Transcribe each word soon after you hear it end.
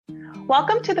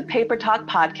Welcome to the Paper Talk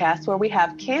podcast, where we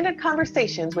have candid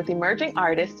conversations with emerging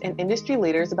artists and industry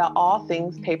leaders about all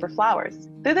things paper flowers.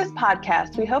 Through this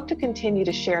podcast, we hope to continue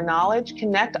to share knowledge,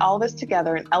 connect all of us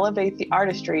together, and elevate the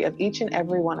artistry of each and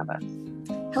every one of us.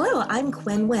 Hello, I'm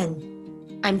Quen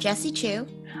Wen. I'm Jessie Chu.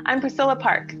 I'm Priscilla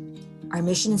Park. Our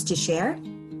mission is to share,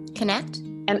 connect,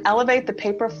 and elevate the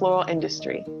paper floral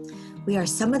industry. We are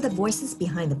some of the voices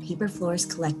behind the Paper Florist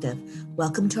Collective.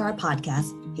 Welcome to our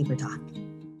podcast, Paper Talk.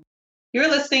 You're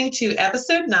listening to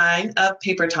episode 9 of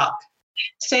Paper Talk.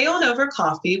 Today on Over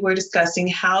Coffee, we're discussing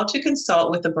how to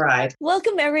consult with a bride.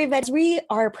 Welcome, everybody. We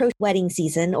are approaching wedding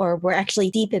season, or we're actually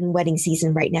deep in wedding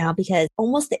season right now because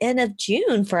almost the end of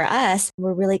June for us.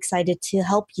 We're really excited to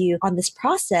help you on this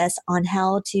process on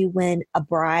how to, when a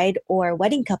bride or a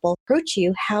wedding couple approach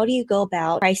you, how do you go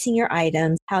about pricing your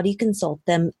items? How do you consult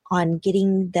them on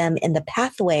getting them in the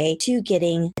pathway to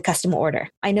getting a custom order?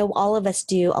 I know all of us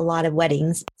do a lot of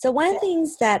weddings. So one of the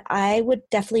things that I would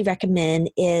definitely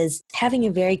recommend is having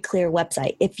a very clear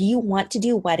website. If you want to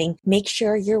do a wedding, make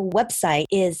sure your website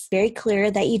is very clear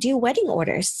that you do wedding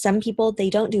orders. Some people, they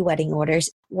don't do wedding orders.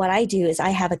 What I do is I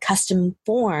have a custom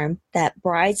form that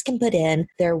brides can put in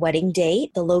their wedding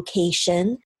date, the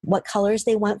location, what colors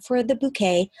they want for the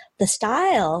bouquet, the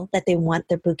style that they want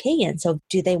their bouquet in. So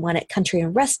do they want it country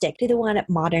and rustic? Do they want it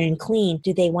modern and clean?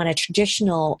 Do they want a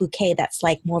traditional bouquet that's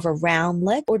like more of a round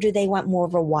look? Or do they want more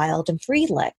of a wild and free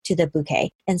look to the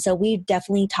bouquet? And so we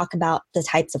definitely talk about the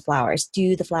types of flowers.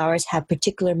 Do the flowers have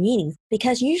particular meanings?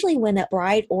 Because usually when a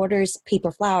bride orders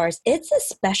paper flowers, it's a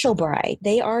special bride.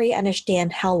 They already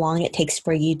understand how long it takes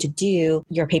for you to do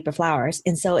your paper flowers.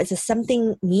 And so it's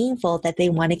something meaningful that they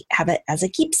want to have it as a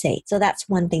keepsake. So that's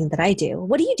one thing that I do.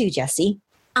 What do you do, Jessie?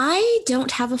 I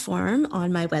don't have a form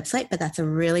on my website, but that's a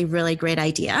really, really great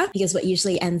idea, because what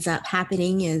usually ends up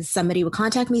happening is somebody will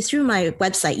contact me through my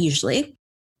website usually,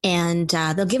 and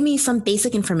they'll give me some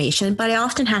basic information, but I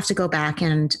often have to go back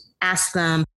and ask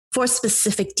them for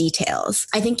specific details.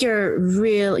 I think you're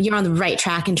on the right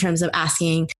track in terms of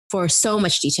asking for so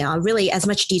much detail, really as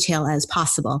much detail as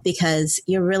possible, because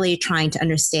you're really trying to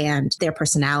understand their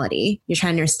personality. You're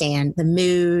trying to understand the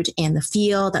mood and the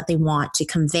feel that they want to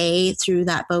convey through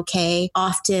that bouquet.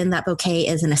 Often that bouquet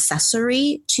is an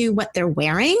accessory to what they're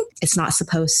wearing. It's not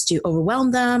supposed to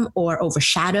overwhelm them or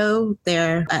overshadow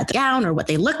their gown or what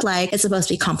they look like. It's supposed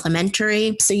to be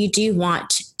complementary. So you do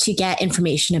want to get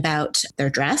information about their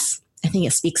dress. I think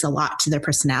it speaks a lot to their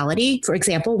personality. For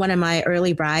example, one of my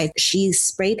early brides, she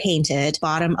spray painted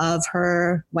bottom of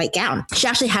her white gown. She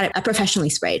actually had it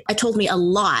professionally sprayed. It told me a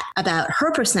lot about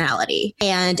her personality,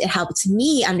 and it helped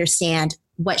me understand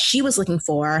what she was looking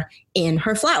for in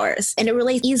her flowers. And it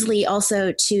relates easily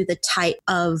also to the type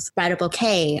of bridal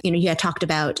bouquet. You had talked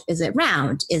about, is it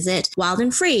round? Is it wild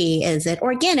and free? Is it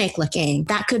organic looking?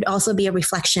 That could also be a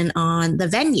reflection on the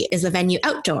venue. Is the venue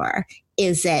outdoor?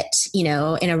 Is it, in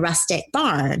a rustic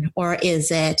barn? Or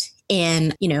is it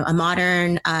in, a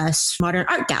modern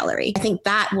art gallery? I think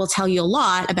that will tell you a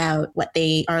lot about what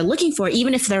they are looking for,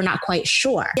 even if they're not quite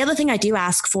sure. The other thing I do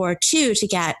ask for too, to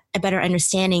get a better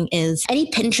understanding, is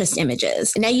any Pinterest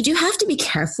images. Now, you do have to be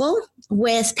careful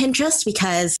with Pinterest,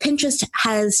 because Pinterest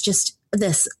has just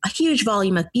a huge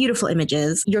volume of beautiful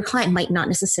images. Your client might not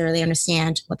necessarily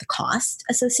understand what the cost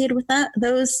associated with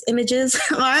those images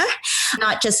are,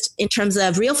 not just in terms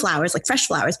of real flowers, like fresh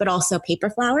flowers, but also paper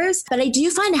flowers. But I do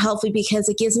find it helpful because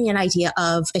it gives me an idea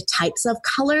of the types of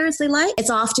colors they like. It's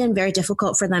often very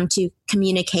difficult for them to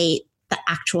communicate the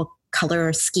actual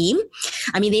color scheme.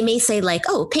 I mean, they may say like,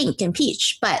 oh, pink and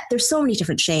peach, but there's so many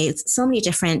different shades, so many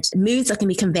different moods that can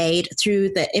be conveyed through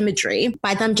the imagery.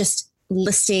 By them just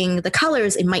listing the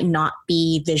colors, it might not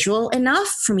be visual enough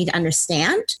for me to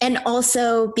understand. And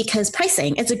also because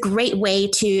pricing, it's a great way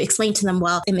to explain to them,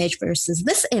 well, image versus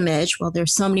this image, well,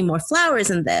 there's so many more flowers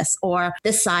in this, or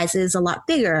this size is a lot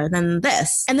bigger than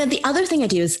this. And then the other thing I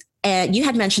do is, you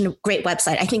had mentioned a great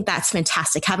website. I think that's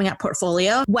fantastic, having a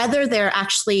portfolio, whether they're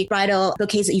actually bridal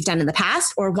bouquets that you've done in the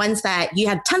past or ones that you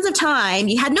had tons of time,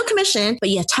 you had no commission,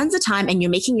 but you had tons of time and you're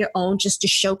making your own just to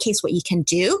showcase what you can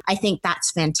do. I think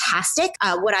that's fantastic.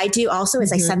 What I do also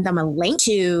is I send them a link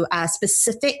to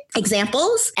specific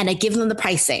examples, and I give them the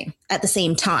pricing at the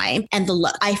same time and the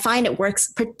look. I find it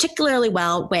works particularly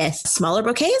well with smaller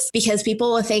bouquets, because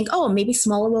people will think, oh, maybe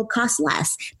smaller will cost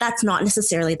less. That's not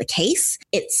necessarily the case.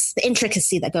 It's the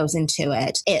intricacy that goes into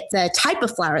it. It's the type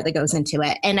of flower that goes into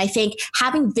it. And I think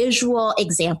having visual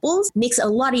examples makes it a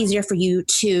lot easier for you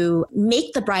to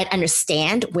make the bride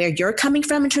understand where you're coming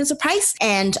from in terms of price,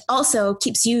 and also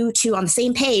keeps you two on the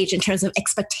same page in terms of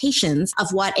expectations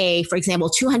of what a, for example,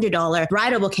 $200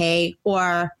 bridal bouquet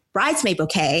or bridesmaid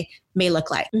bouquet may look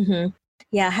like.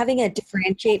 Yeah, having a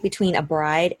differentiate between a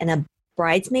bride and a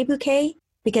bridesmaid bouquet,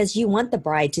 because you want the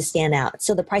bride to stand out.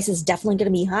 So the price is definitely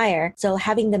going to be higher. So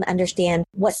having them understand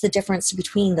what's the difference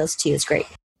between those two is great.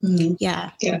 Mm-hmm.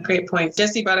 Yeah. Yeah, great point.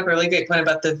 Jesse brought up a really great point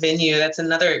about the venue. That's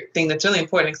another thing that's really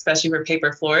important, especially for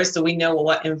paper florists. So we know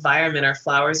what environment our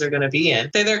flowers are going to be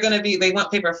in. Say they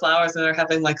want paper flowers and they're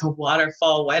having like a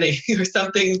waterfall wedding or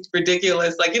something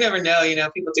ridiculous. Like you never know,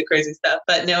 people do crazy stuff,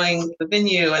 but knowing the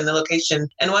venue and the location.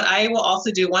 And what I will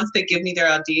also do once they give me their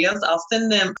ideas, I'll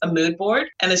send them a mood board.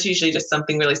 And it's usually just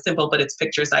something really simple, but it's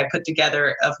pictures I put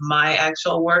together of my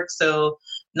actual work. So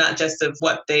not just of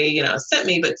what they, sent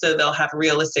me, but so they'll have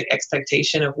realistic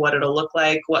expectation of what it'll look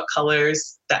like, what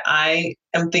colors that I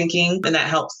am thinking. And that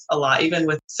helps a lot, even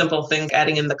with simple things,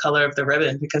 adding in the color of the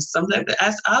ribbon, because sometimes,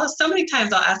 so many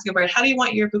times I'll ask a bride, how do you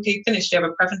want your bouquet finished? Do you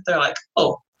have a preference? They're like,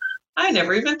 oh, I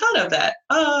never even thought of that.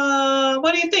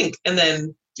 What do you think? And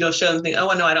then you'll show them,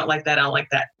 oh, no, I don't like that. I don't like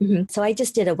that. Mm-hmm. So I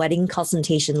just did a wedding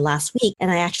consultation last week,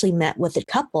 and I actually met with the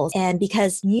couples. And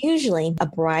because usually a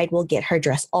bride will get her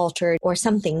dress altered or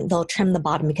something, they'll trim the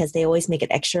bottom because they always make it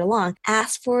extra long.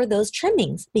 Ask for those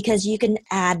trimmings because you can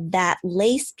add that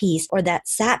lace piece or that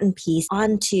satin piece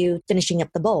onto finishing up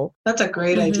the bowl. That's a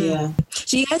great idea.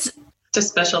 Do you guys... It's a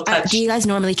special touch. Do you guys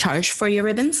normally charge for your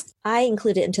ribbons? I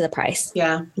include it into the price.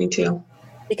 Yeah, me too.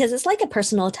 Because it's like a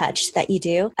personal touch that you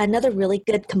do. Another really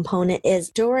good component is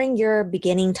during your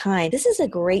beginning time. This is a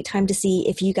great time to see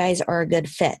if you guys are a good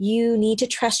fit. You need to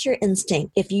trust your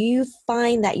instinct. If you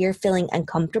find that you're feeling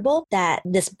uncomfortable, that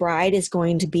this bride is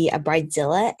going to be a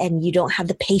bridezilla and you don't have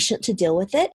the patience to deal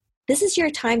with it, this is your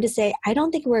time to say, I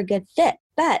don't think we're a good fit,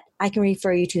 but I can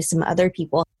refer you to some other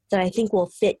people that I think will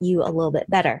fit you a little bit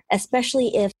better,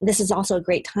 especially if this is also a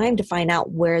great time to find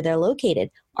out where they're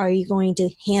located. Are you going to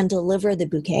hand deliver the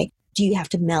bouquet? Do you have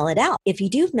to mail it out? If you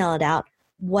do mail it out,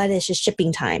 what is your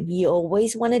shipping time? You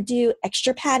always want to do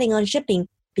extra padding on shipping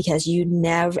because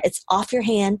it's off your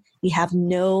hand. You have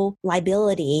no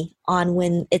liability on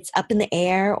when it's up in the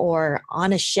air or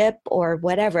on a ship or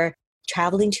whatever,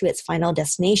 traveling to its final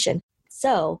destination.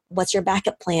 So what's your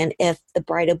backup plan if the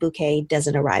bridal bouquet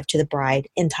doesn't arrive to the bride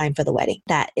in time for the wedding?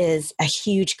 That is a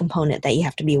huge component that you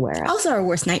have to be aware of. Also our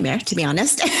worst nightmare, to be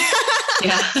honest.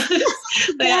 Yeah.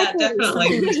 Yeah,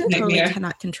 definitely. Totally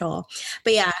cannot control.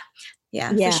 But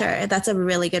yeah, for sure. That's a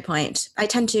really good point. I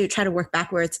tend to try to work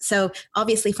backwards. So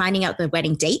obviously finding out the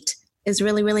wedding date is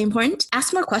really, really important.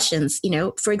 Ask more questions.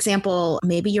 For example,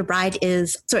 maybe your bride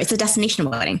it's a destination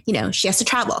wedding. She has to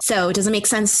travel. So does it make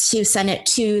sense to send it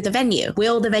to the venue?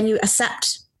 Will the venue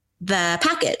accept the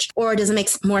package? Or does it make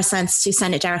more sense to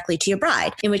send it directly to your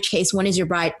bride? In which case, when is your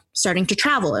bride starting to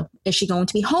travel? Is she going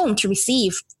to be home to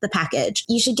receive the package?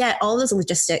 You should get all those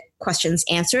logistic questions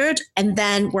answered and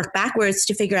then work backwards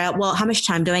to figure out, well, how much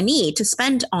time do I need to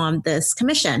spend on this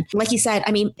commission? Like you said,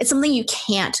 it's something you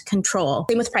can't control.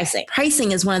 Same with pricing.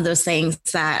 Pricing is one of those things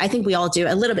that I think we all do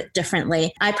a little bit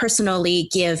differently. I personally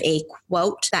give a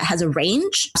quote that has a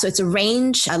range. So it's a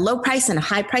range, a low price and a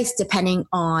high price, depending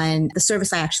on the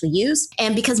service I actually use.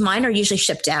 And because mine are usually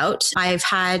shipped out, I've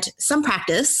had some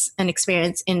practice and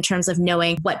experience in terms of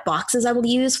knowing what boxes I will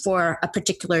use for a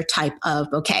particular type of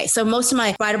bouquet. So most of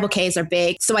my bridal bouquets are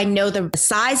big. So I know the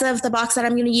size of the box that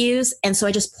I'm going to use. And so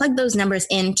I just plug those numbers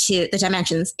into the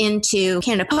dimensions into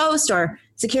Canada Post or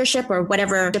Secure Ship or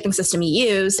whatever shipping system you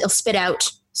use. It'll spit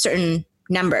out certain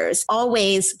numbers.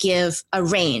 Always give a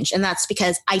range. And that's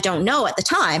because I don't know at the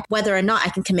time whether or not I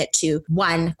can commit to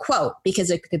one quote, because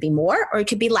it could be more or it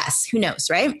could be less. Who knows,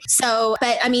 right? So,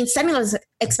 but setting those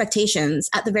expectations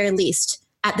at the very least,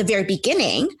 at the very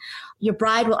beginning, your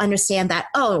bride will understand that,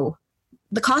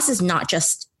 the cost is not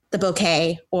just the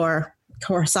bouquet or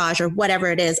corsage or whatever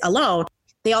it is alone.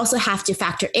 They also have to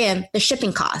factor in the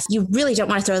shipping cost. You really don't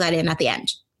want to throw that in at the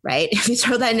end, right? If you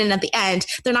throw that in at the end,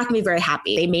 they're not going to be very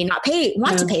happy. They may not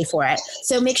want to pay for it.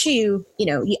 So make sure you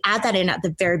add that in at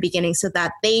the very beginning so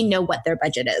that they know what their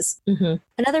budget is. Mm-hmm.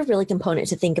 Another really component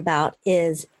to think about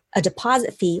is a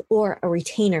deposit fee or a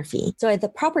retainer fee. So the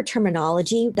proper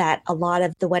terminology that a lot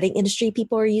of the wedding industry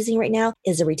people are using right now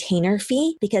is a retainer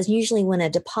fee, because usually when a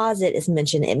deposit is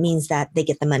mentioned, it means that they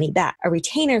get the money back. A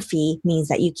retainer fee means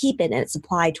that you keep it and it's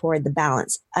applied toward the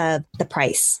balance of the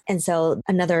price. And so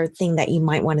another thing that you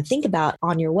might want to think about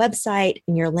on your website,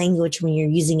 in your language, when you're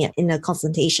using it in a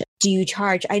consultation. Do you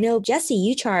charge? I know, Jesse,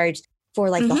 you charge for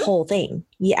the whole thing.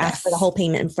 You ask for the whole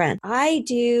payment in front. I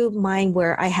do mine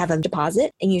where I have a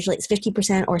deposit, and usually it's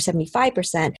 50% or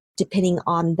 75%, depending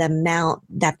on the amount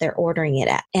that they're ordering it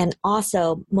at. And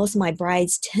also, most of my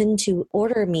brides tend to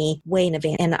order me way in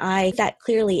advance. And I that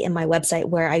clearly in my website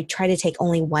where I try to take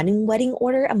only one wedding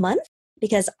order a month,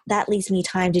 because that leaves me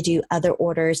time to do other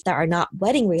orders that are not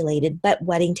wedding related, but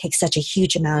wedding takes such a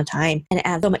huge amount of time and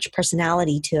adds so much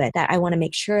personality to it that I want to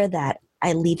make sure that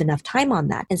I leave enough time on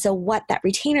that. And so what that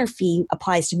retainer fee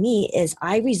applies to me is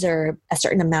I reserve a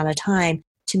certain amount of time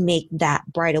to make that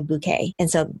bridal bouquet. And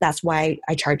so that's why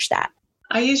I charge that.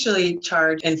 I usually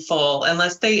charge in full.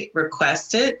 Unless they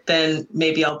request it, then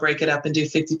maybe I'll break it up and do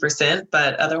 50%.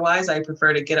 But otherwise, I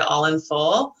prefer to get it all in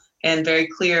full and very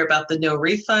clear about the no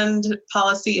refund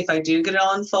policy if I do get it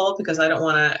all in full, because I don't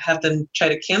want to have them try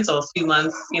to cancel a few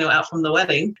months, out from the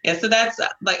wedding. And so that's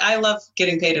like, I love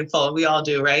getting paid in full. We all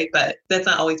do, right? But that's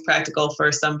not always practical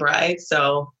for some brides.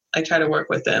 So I try to work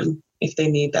with them if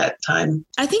they need that time.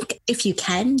 I think if you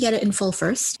can get it in full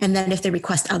first, and then if they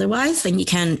request otherwise, then you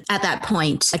can, at that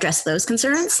point, address those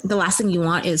concerns. The last thing you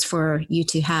want is for you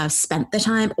to have spent the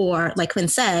time, or like Quinn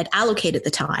said, allocated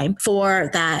the time for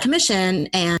that commission,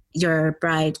 and your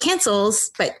bride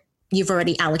cancels, but you've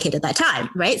already allocated that time,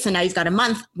 right? So now you've got a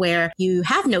month where you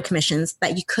have no commissions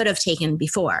that you could have taken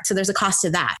before. So there's a cost to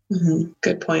that. Mm-hmm.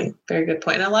 Good point. Very good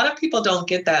point. And a lot of people don't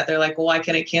get that. They're like, well, why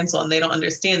can't I cancel? And they don't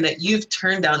understand that you've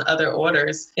turned down other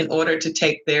orders in order to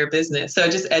take their business. So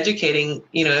just educating,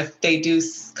 if they do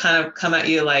kind of come at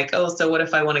you like, oh, so what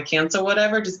if I want to cancel,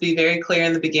 whatever, just be very clear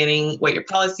in the beginning what your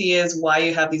policy is, why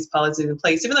you have these policies in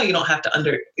place, even though you don't have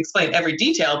to explain every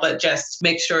detail, but just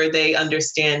make sure they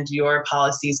understand your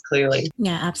policies clearly.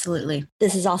 Yeah, absolutely.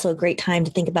 This is also a great time to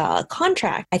think about a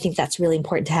contract. I think that's really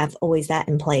important to have always that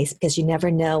in place, because you never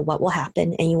know what will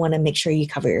happen and you want to make sure you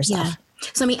cover yourself. Yeah.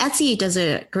 So, Etsy does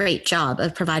a great job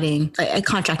of providing a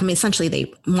contract.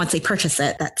 Essentially, once they purchase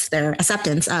it, that's their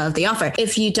acceptance of the offer.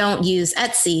 If you don't use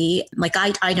Etsy, like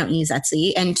I don't use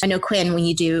Etsy, and I know Quinn, when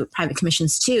you do private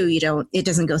commissions too, it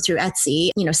doesn't go through Etsy.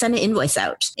 Send an invoice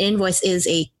out. Invoice is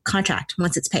a contract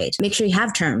once it's paid. Make sure you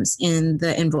have terms in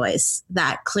the invoice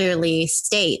that clearly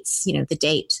states, the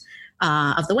date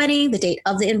of the wedding, the date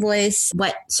of the invoice,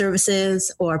 what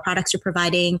services or products you're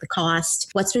providing, the cost,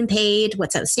 what's been paid,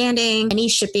 what's outstanding, any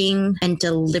shipping and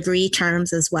delivery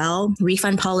terms as well,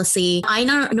 refund policy. I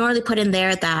normally put in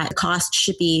there that the cost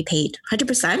should be paid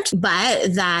 100%,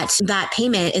 but that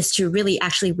payment is to really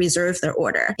actually reserve their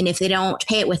order. And if they don't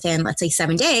pay it within, let's say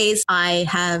 7 days, I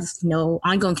have no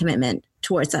ongoing commitment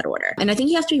towards that order. And I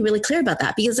think you have to be really clear about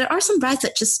that, because there are some brides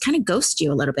that just kind of ghost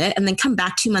you a little bit and then come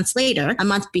back 2 months later, a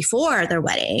month before their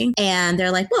wedding. And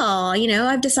they're like, well,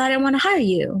 I've decided I want to hire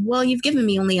you. Well, you've given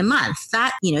me only a month.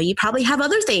 That, you probably have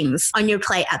other things on your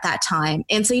plate at that time.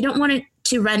 And so you don't want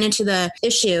to run into the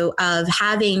issue of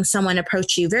having someone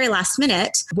approach you very last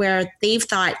minute where they've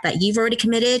thought that you've already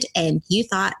committed and you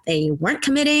thought they weren't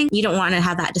committing. You don't want to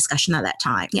have that discussion at that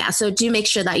time. Yeah. So do make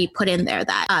sure that you put in there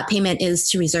that payment is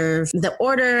to reserve the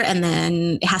order, and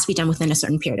then it has to be done within a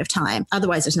certain period of time.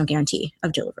 Otherwise, there's no guarantee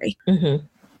of delivery. Mm-hmm.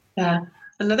 Yeah.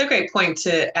 Another great point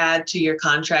to add to your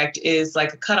contract is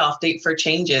like a cutoff date for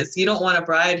changes. You don't want a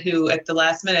bride who at the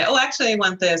last minute, oh, actually I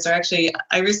want this, or actually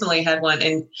I recently had one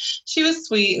and she was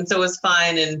sweet and so it was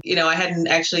fine. And, I hadn't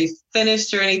actually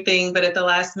finished or anything, but at the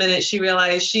last minute, she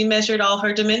realized she measured all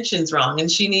her dimensions wrong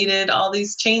and she needed all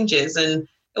these changes. And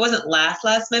it wasn't last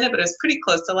minute, but it was pretty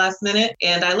close to last minute.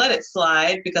 And I let it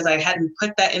slide because I hadn't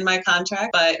put that in my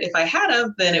contract. But if I had have,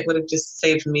 then it would have just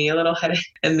saved me a little headache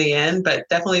in the end. But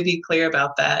definitely be clear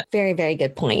about that. Very, very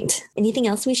good point. Anything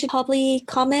else we should probably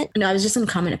comment? No, I was just going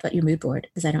to comment about your mood board,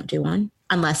 because I don't do one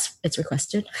unless it's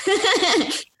requested.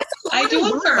 I do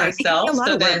one for myself.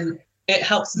 So then it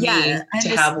helps me to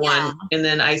have one. And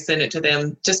then I send it to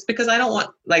them, just because I don't want,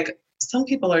 like, some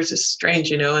people are just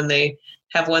strange, and they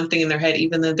have one thing in their head,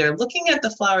 even though they're looking at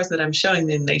the flowers that I'm showing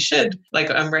them, they should,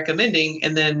 like I'm recommending,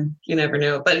 and then you never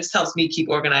know. But it just helps me keep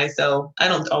organized. So I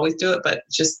don't always do it, but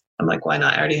just, I'm like, why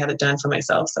not? I already have it done for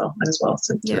myself. So might as well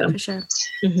send it to them. For sure.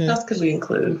 Mm-hmm. What else could we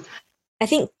include? I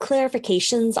think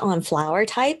clarifications on flower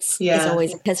types is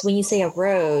always, because when you say a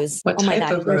rose, what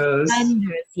type of rose?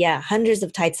 Hundreds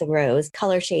of types of rose,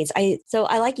 color shades. So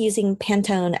I like using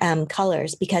Pantone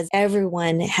colors, because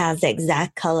everyone has the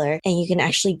exact color, and you can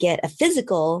actually get a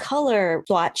physical color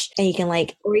swatch, and you can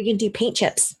or you can do paint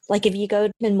chips. Like if you go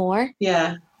to More,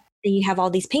 and you have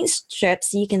all these paint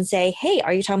strips, you can say, hey,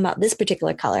 are you talking about this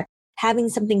particular color? Having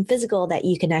something physical that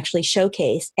you can actually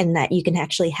showcase and that you can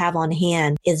actually have on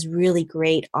hand is really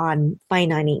great on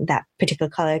fine-lining that particular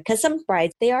color, because some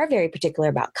brides, they are very particular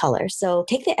about color. So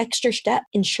take the extra step,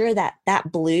 ensure that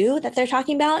that blue that they're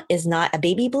talking about is not a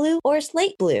baby blue or a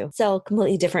slate blue. So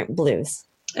completely different blues.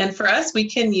 And for us, we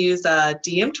can use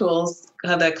DM tools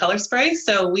the color spray.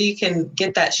 So we can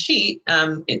get that sheet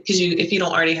because if you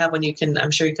don't already have one,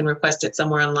 I'm sure you can request it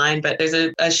somewhere online, but there's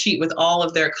a sheet with all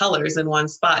of their colors in one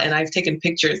spot. And I've taken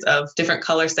pictures of different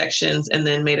color sections and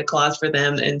then made a collage for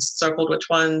them and circled which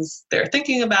ones they're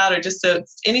thinking about, or just so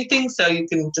anything. So you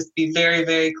can just be very,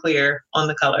 very clear on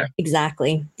the color.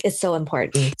 Exactly. It's so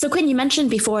important. So Quinn, you mentioned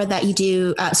before that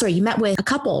you met with a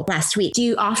couple last week. Do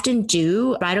you often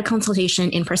do bridal consultation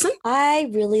in person? I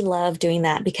really love doing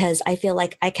that because I feel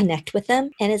like I connect with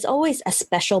them. And it's always a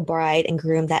special bride and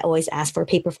groom that always ask for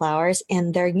paper flowers.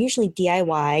 And they're usually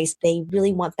DIYs. They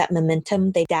really want that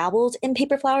momentum. They dabbled in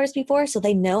paper flowers before, so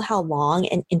they know how long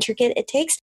and intricate it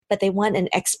takes. But they want an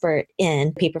expert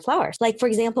in paper flowers. Like, for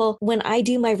example, when I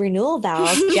do my renewal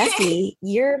vows, Jessie,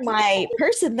 you're my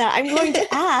person that I'm going to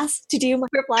ask to do my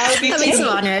paper flowers. I'm so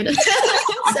honored.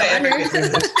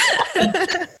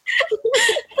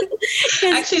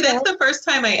 Actually, that's the first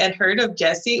time I had heard of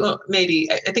Jessie. Well,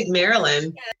 maybe, I think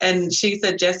Marilyn. And she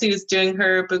said Jessie was doing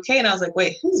her bouquet. And I was like,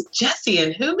 wait, who's Jessie?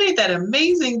 And who made that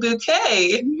amazing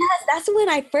bouquet? Yes, that's when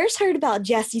I first heard about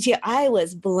Jessie too. I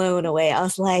was blown away. I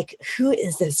was like, who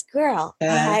is this girl? You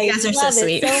guys are so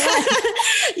sweet.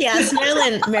 Yes,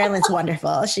 Marilyn's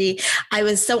wonderful. I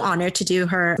was so honored to do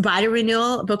her bridal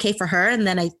renewal bouquet for her. And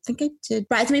then I think I did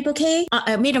bridesmaid bouquet,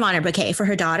 maid of honor bouquet for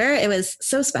her daughter. It was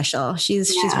so special.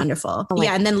 She's wonderful.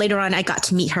 Yeah. And then later on, I got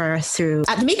to meet her at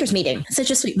the makers meeting. Such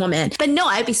a sweet woman. But no,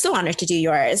 I'd be so honored to do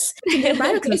yours. To do a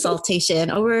bridal consultation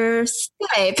over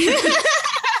Skype.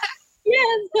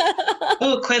 Yes.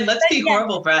 Oh, Quinn, let's be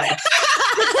horrible brides.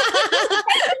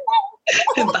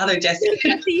 And bother Jessie.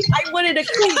 I wanted a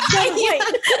queen.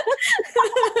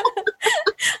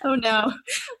 Oh no.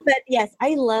 But yes,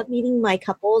 I love meeting my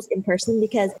couples in person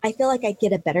because I feel like I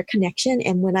get a better connection.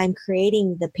 And when I'm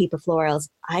creating the paper florals,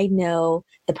 I know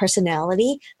the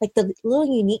personality, like the little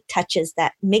unique touches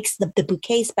that makes the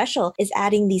bouquet special is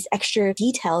adding these extra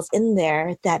details in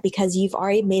there that because you've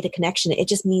already made a connection, it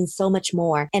just means so much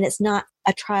more. And it's not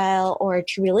a trial or a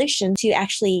tribulation to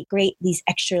actually create these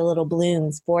extra little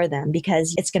blooms for them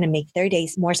because it's going to make their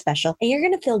days more special and you're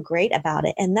going to feel great about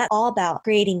it. And that's all about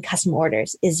creating custom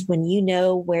orders is when you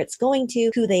know where it's going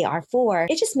to, who they are for,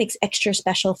 it just makes extra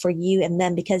special for you and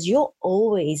them because you'll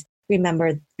always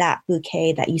remember that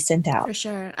bouquet that you sent out. For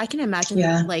sure. I can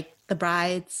imagine like the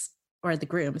bride's or the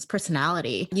groom's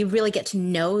personality. You really get to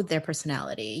know their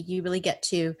personality. You really get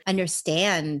to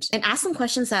understand and ask them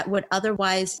questions that would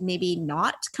otherwise maybe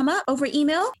not come up over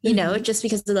email, you know, just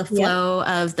because of the flow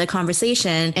of the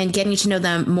conversation and getting to know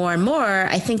them more and more.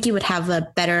 I think you would have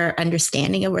a better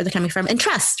understanding of where they're coming from and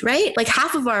trust, right? Like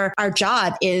half of our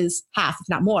job is if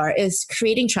not more, is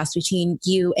creating trust between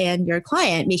you and your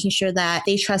client, making sure that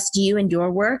they trust you and your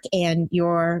work and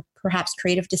your perhaps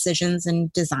creative decisions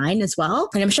and design as well.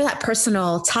 And I'm sure that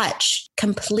personal touch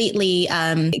completely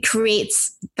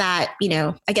creates that, you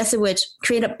know, I guess it would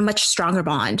create a much stronger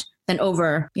bond than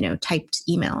over, you know, typed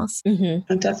emails.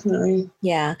 Mm-hmm. Definitely.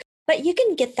 Yeah. But you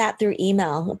can get that through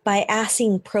email by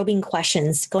asking probing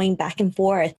questions, going back and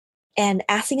forth. And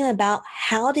asking him about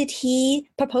how did he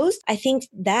propose? I think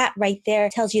that right there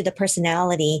tells you the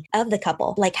personality of the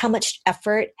couple, like how much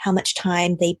effort, how much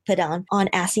time they put on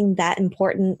asking that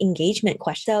important engagement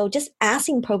question. So just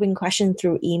asking probing questions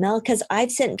through email, because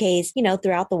I've sent case, you know,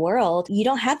 throughout the world, you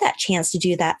don't have that chance to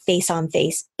do that face on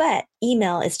face, but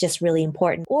email is just really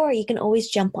important. Or you can always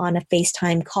jump on a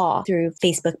FaceTime call through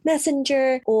Facebook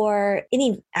Messenger or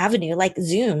any avenue like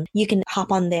Zoom. You can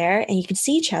hop on there and you can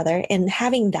see each other, and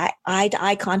having that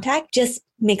eye-to-eye contact just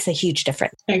makes a huge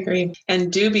difference. I agree.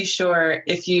 And do be sure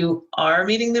if you are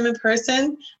meeting them in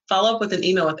person, follow up with an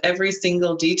email with every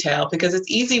single detail, because it's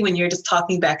easy when you're just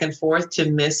talking back and forth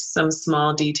to miss some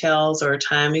small details or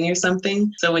timing or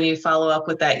something. So when you follow up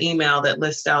with that email that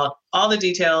lists out all the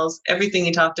details, everything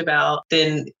you talked about,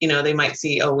 then, you know, they might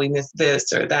see, oh, we missed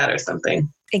this or that or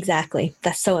something. Exactly.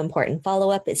 That's so important.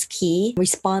 Follow-up is key.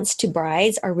 Response to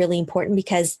brides are really important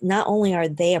because not only are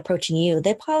they approaching you,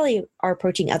 they probably are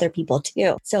approaching other people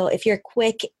too. So if you're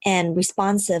quick and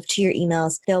responsive to your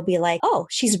emails, they'll be like, oh,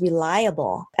 she's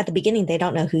reliable. At the beginning, they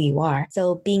don't know who you are.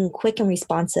 So being quick and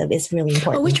responsive is really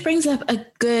important. Which brings up a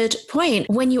good point.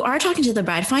 When you are talking to the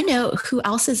bride, find out who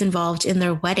else is involved in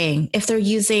their wedding. If they're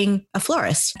using a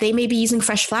florist, they may be using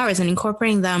fresh flowers and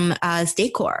incorporating them as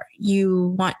decor.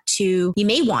 You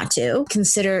may want to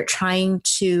consider trying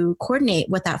to coordinate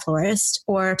with that florist,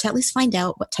 or to at least find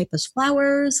out what type of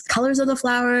flowers, colors of the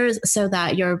flowers, so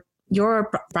that your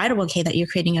bridal bouquet that you're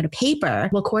creating out of paper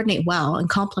will coordinate well and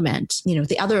complement, you know,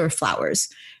 the other flowers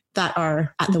that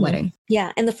are at the wedding.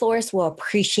 Yeah. And the florist will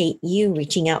appreciate you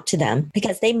reaching out to them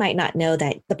because they might not know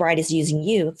that the bride is using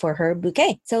you for her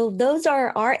bouquet. So those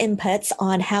are our inputs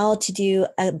on how to do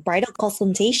a bridal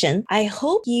consultation. I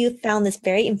hope you found this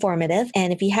very informative.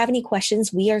 And if you have any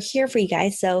questions, we are here for you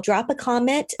guys. So drop a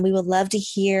comment. We would love to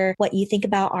hear what you think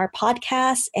about our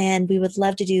podcast. And we would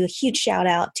love to do a huge shout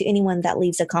out to anyone that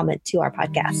leaves a comment to our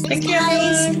podcast. Thank you,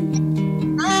 guys.